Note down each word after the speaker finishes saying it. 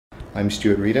I'm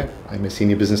Stuart Reeder. I'm a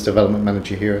Senior Business Development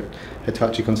Manager here at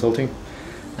Hitachi Consulting,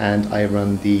 and I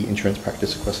run the insurance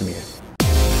practice across EMEA.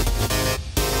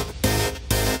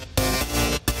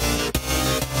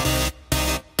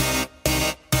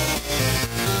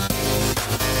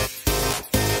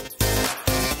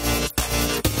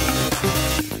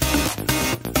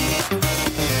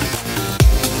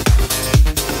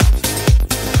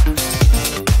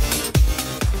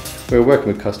 We're working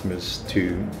with customers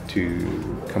to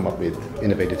come up with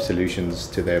innovative solutions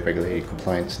to their regulatory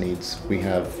compliance needs. We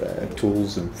have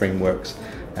tools and frameworks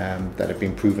that have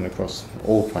been proven across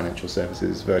all financial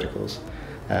services verticals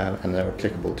and are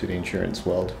applicable to the insurance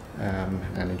world.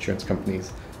 And insurance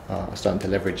companies are starting to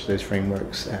leverage those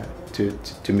frameworks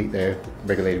to meet their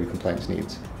regulatory compliance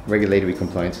needs. Regulatory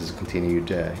compliance is a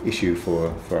continued issue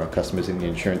for our customers in the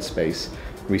insurance space.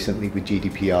 Recently with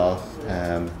GDPR,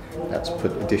 that's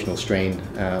put additional strain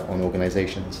on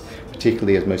organizations,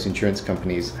 particularly as most insurance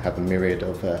companies have a myriad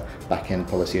of back-end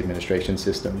policy administration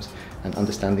systems, and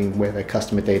understanding where their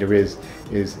customer data is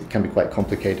can be quite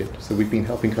complicated. So we've been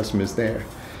helping customers there.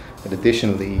 But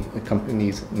additionally, the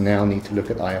companies now need to look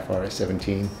at IFRS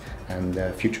 17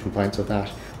 and future compliance of that,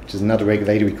 which is another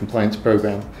regulatory compliance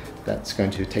program that's going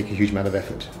to take a huge amount of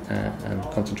effort and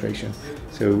concentration.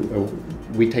 So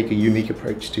we take a unique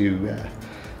approach to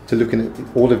looking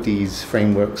at all of these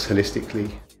frameworks holistically.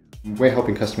 We're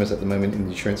helping customers at the moment in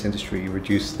the insurance industry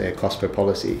reduce their cost per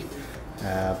policy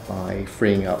by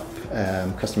freeing up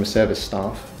customer service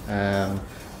staff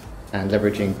and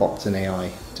leveraging bots and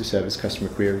AI to service customer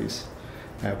queries.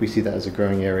 We see that as a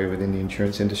growing area within the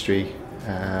insurance industry,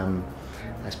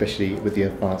 especially with the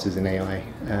advances in AI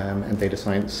and data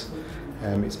science.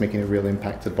 It's making a real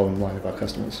impact to the bottom line of our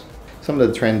customers. Some of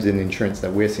the trends in insurance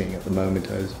that we're seeing at the moment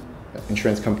are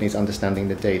insurance companies understanding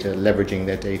the data, leveraging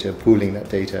their data, pooling that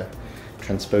data,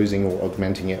 transposing or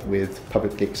augmenting it with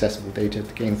publicly accessible data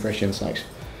to gain fresh insight.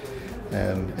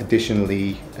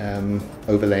 Additionally,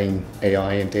 overlaying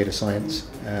AI and data science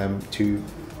to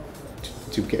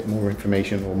get more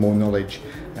information or more knowledge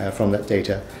from that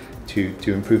data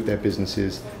to improve their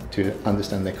businesses, to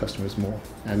understand their customers more,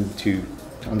 and to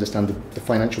understand the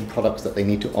financial products that they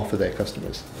need to offer their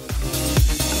customers.